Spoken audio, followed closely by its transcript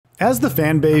As the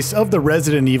fanbase of the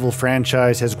Resident Evil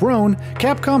franchise has grown,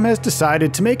 Capcom has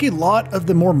decided to make a lot of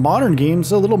the more modern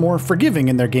games a little more forgiving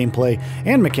in their gameplay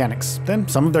and mechanics than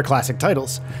some of their classic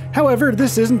titles. However,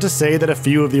 this isn't to say that a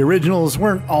few of the originals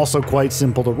weren't also quite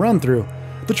simple to run through.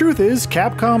 The truth is,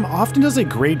 Capcom often does a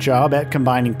great job at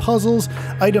combining puzzles,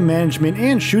 item management,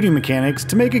 and shooting mechanics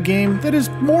to make a game that is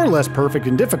more or less perfect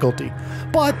in difficulty,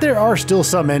 but there are still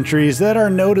some entries that are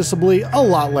noticeably a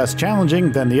lot less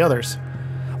challenging than the others.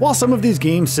 While some of these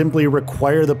games simply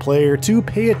require the player to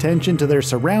pay attention to their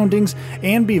surroundings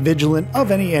and be vigilant of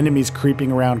any enemies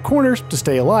creeping around corners to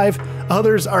stay alive,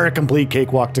 others are a complete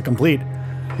cakewalk to complete.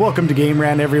 Welcome to Game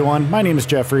Rant, everyone. My name is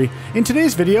Geoffrey. In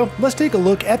today's video, let's take a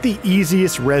look at the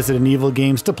easiest Resident Evil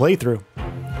games to play through.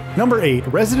 Number 8.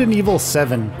 Resident Evil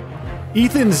 7.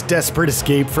 Ethan's desperate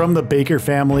escape from the Baker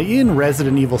family in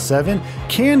Resident Evil 7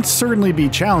 can certainly be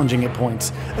challenging at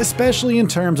points, especially in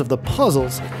terms of the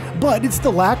puzzles, but it's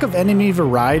the lack of enemy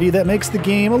variety that makes the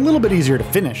game a little bit easier to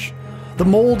finish. The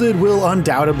molded will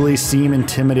undoubtedly seem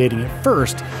intimidating at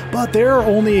first, but there are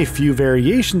only a few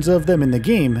variations of them in the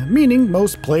game, meaning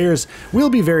most players will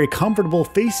be very comfortable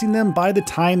facing them by the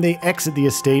time they exit the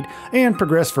estate and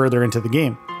progress further into the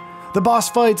game. The boss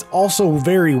fights also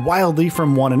vary wildly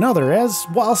from one another, as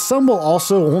while some will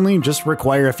also only just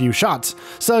require a few shots,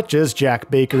 such as Jack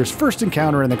Baker's first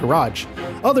encounter in the garage.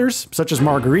 Others, such as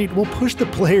Marguerite, will push the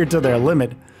player to their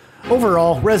limit.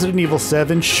 Overall, Resident Evil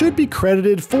 7 should be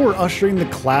credited for ushering the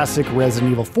classic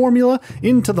Resident Evil formula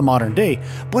into the modern day,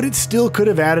 but it still could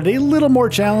have added a little more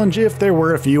challenge if there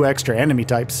were a few extra enemy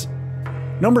types.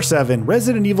 Number 7.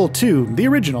 Resident Evil 2, the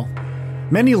original.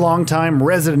 Many longtime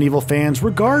Resident Evil fans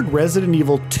regard Resident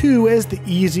Evil 2 as the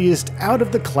easiest out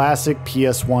of the classic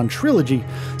PS1 trilogy,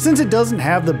 since it doesn't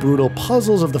have the brutal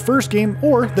puzzles of the first game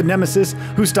or the nemesis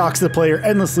who stalks the player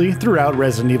endlessly throughout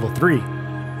Resident Evil 3.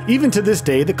 Even to this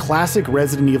day, the classic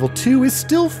Resident Evil 2 is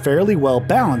still fairly well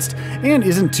balanced and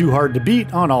isn't too hard to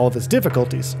beat on all of its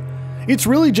difficulties. It's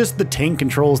really just the tank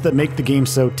controls that make the game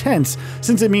so tense,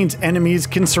 since it means enemies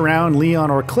can surround Leon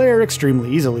or Claire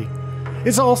extremely easily.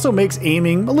 It also makes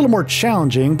aiming a little more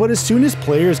challenging, but as soon as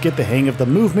players get the hang of the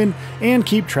movement and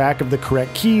keep track of the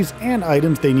correct keys and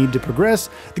items they need to progress,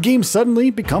 the game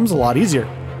suddenly becomes a lot easier.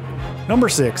 Number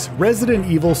 6. Resident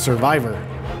Evil Survivor.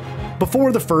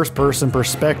 Before the first-person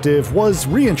perspective was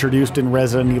reintroduced in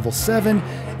Resident Evil 7,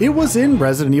 it was in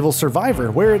Resident Evil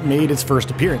Survivor where it made its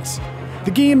first appearance. The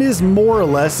game is more or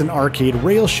less an arcade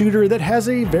rail shooter that has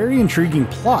a very intriguing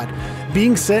plot,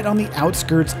 being set on the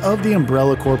outskirts of the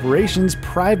Umbrella Corporation's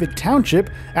private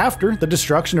township after the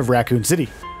destruction of Raccoon City.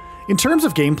 In terms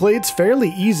of gameplay, it's fairly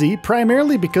easy,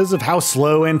 primarily because of how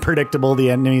slow and predictable the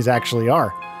enemies actually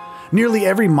are. Nearly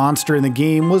every monster in the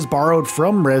game was borrowed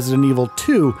from Resident Evil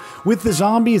 2, with the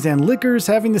zombies and lickers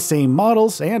having the same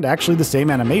models and actually the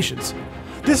same animations.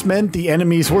 This meant the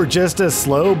enemies were just as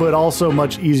slow but also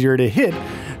much easier to hit,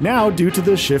 now due to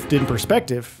the shift in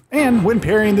perspective. And when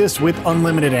pairing this with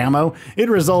unlimited ammo, it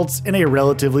results in a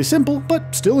relatively simple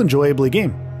but still enjoyable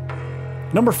game.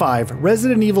 Number 5.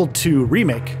 Resident Evil 2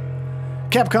 Remake.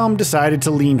 Capcom decided to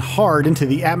lean hard into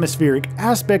the atmospheric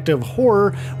aspect of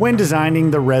horror when designing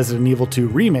the Resident Evil 2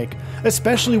 Remake,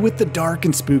 especially with the dark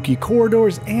and spooky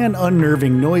corridors and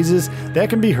unnerving noises that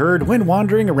can be heard when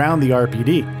wandering around the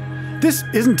RPD. This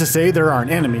isn't to say there aren't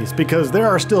enemies, because there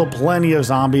are still plenty of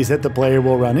zombies that the player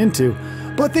will run into,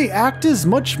 but they act as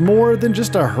much more than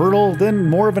just a hurdle than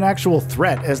more of an actual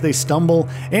threat as they stumble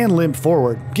and limp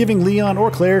forward, giving Leon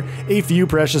or Claire a few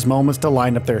precious moments to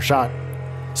line up their shot.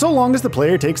 So long as the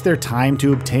player takes their time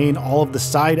to obtain all of the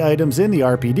side items in the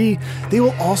RPD, they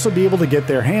will also be able to get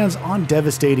their hands on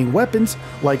devastating weapons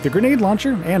like the grenade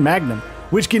launcher and Magnum,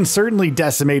 which can certainly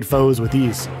decimate foes with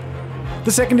ease.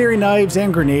 The secondary knives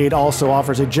and grenade also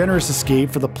offers a generous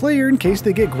escape for the player in case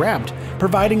they get grabbed,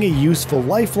 providing a useful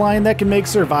lifeline that can make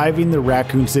surviving the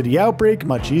Raccoon City outbreak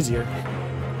much easier.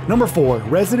 Number 4.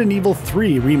 Resident Evil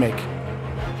 3 Remake.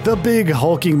 The big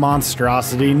hulking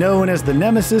monstrosity known as the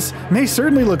Nemesis may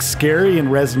certainly look scary in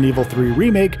Resident Evil 3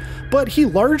 Remake, but he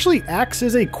largely acts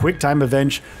as a quick-time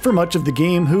event for much of the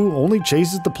game who only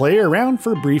chases the player around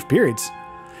for brief periods.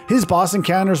 His boss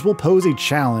encounters will pose a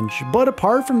challenge, but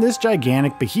apart from this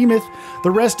gigantic behemoth,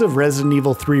 the rest of Resident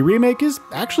Evil 3 Remake is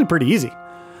actually pretty easy.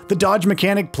 The dodge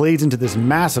mechanic plays into this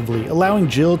massively, allowing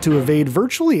Jill to evade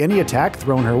virtually any attack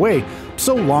thrown her way,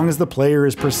 so long as the player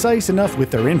is precise enough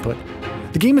with their input.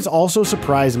 The game is also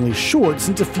surprisingly short,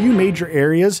 since a few major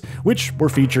areas, which were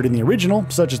featured in the original,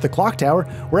 such as the clock tower,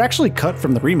 were actually cut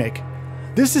from the remake.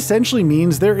 This essentially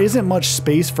means there isn't much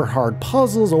space for hard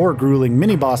puzzles or grueling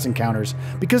mini-boss encounters,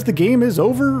 because the game is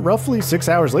over roughly 6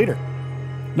 hours later.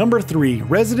 Number 3.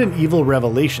 Resident Evil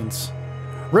Revelations.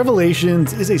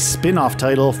 Revelations is a spin-off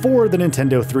title for the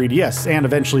Nintendo 3DS and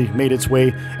eventually made its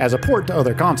way as a port to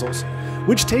other consoles,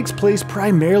 which takes place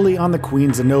primarily on the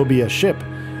Queen Zenobia ship.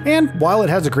 And while it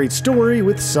has a great story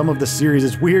with some of the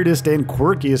series' weirdest and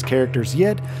quirkiest characters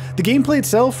yet, the gameplay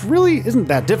itself really isn't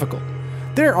that difficult.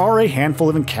 There are a handful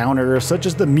of encounters, such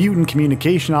as the mutant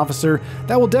communication officer,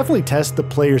 that will definitely test the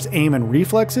player's aim and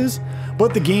reflexes,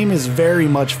 but the game is very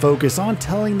much focused on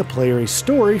telling the player a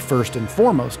story first and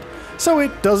foremost, so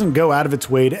it doesn't go out of its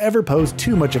way to ever pose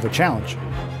too much of a challenge.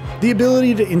 The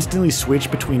ability to instantly switch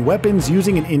between weapons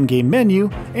using an in-game menu,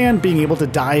 and being able to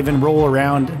dive and roll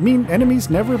around mean enemies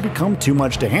never become too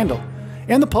much to handle,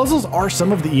 and the puzzles are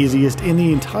some of the easiest in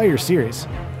the entire series.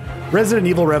 Resident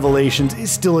Evil Revelations is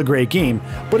still a great game,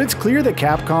 but it's clear that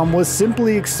Capcom was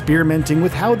simply experimenting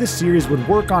with how this series would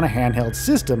work on a handheld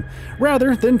system,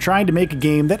 rather than trying to make a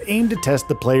game that aimed to test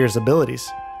the player's abilities.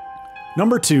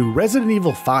 Number 2. Resident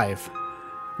Evil 5.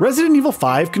 Resident Evil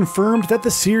 5 confirmed that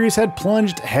the series had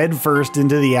plunged headfirst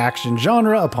into the action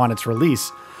genre upon its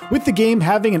release, with the game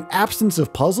having an absence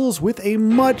of puzzles with a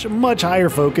much higher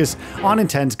focus on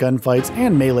intense gunfights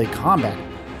and melee combat.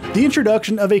 The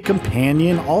introduction of a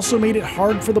companion also made it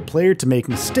hard for the player to make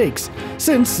mistakes,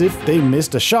 since if they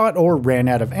missed a shot or ran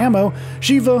out of ammo,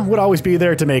 Shiva would always be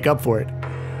there to make up for it.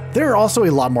 There are also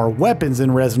a lot more weapons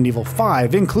in Resident Evil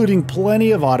 5, including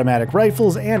plenty of automatic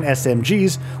rifles and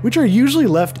SMGs, which are usually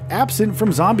left absent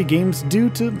from zombie games due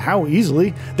to how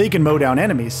easily they can mow down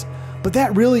enemies. But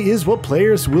that really is what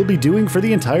players will be doing for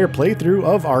the entire playthrough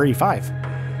of RE5.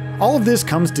 All of this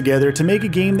comes together to make a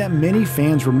game that many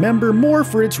fans remember more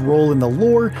for its role in the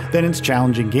lore than its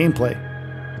challenging gameplay.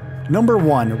 Number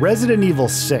 1. Resident Evil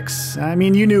 6. I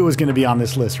mean, you knew it was going to be on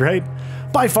this list, right?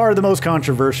 By far the most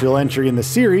controversial entry in the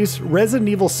series, Resident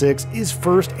Evil 6 is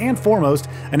first and foremost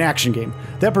an action game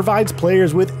that provides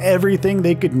players with everything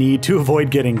they could need to avoid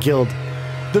getting killed.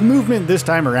 The movement this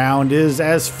time around is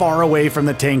as far away from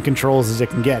the tank controls as it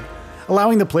can get,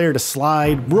 allowing the player to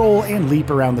slide, roll, and leap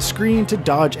around the screen to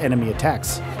dodge enemy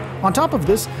attacks. On top of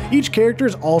this, each character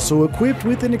is also equipped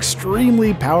with an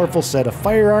extremely powerful set of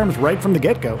firearms right from the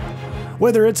get-go.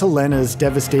 Whether it's Helena's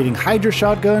devastating Hydra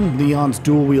shotgun, Leon's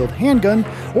dual-wield handgun,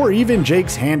 or even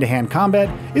Jake's hand-to-hand combat,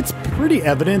 it's pretty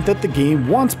evident that the game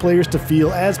wants players to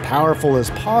feel as powerful as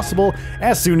possible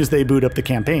as soon as they boot up the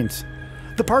campaigns.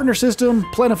 The partner system,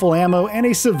 plentiful ammo, and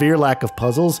a severe lack of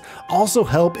puzzles also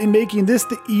help in making this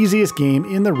the easiest game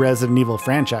in the Resident Evil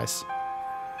franchise.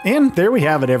 And there we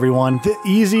have it, everyone, the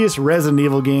easiest Resident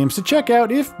Evil games to check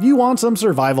out if you want some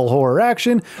survival horror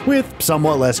action with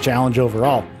somewhat less challenge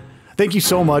overall. Thank you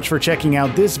so much for checking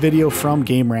out this video from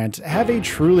Game Rant. Have a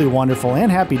truly wonderful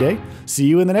and happy day. See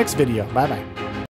you in the next video. Bye bye.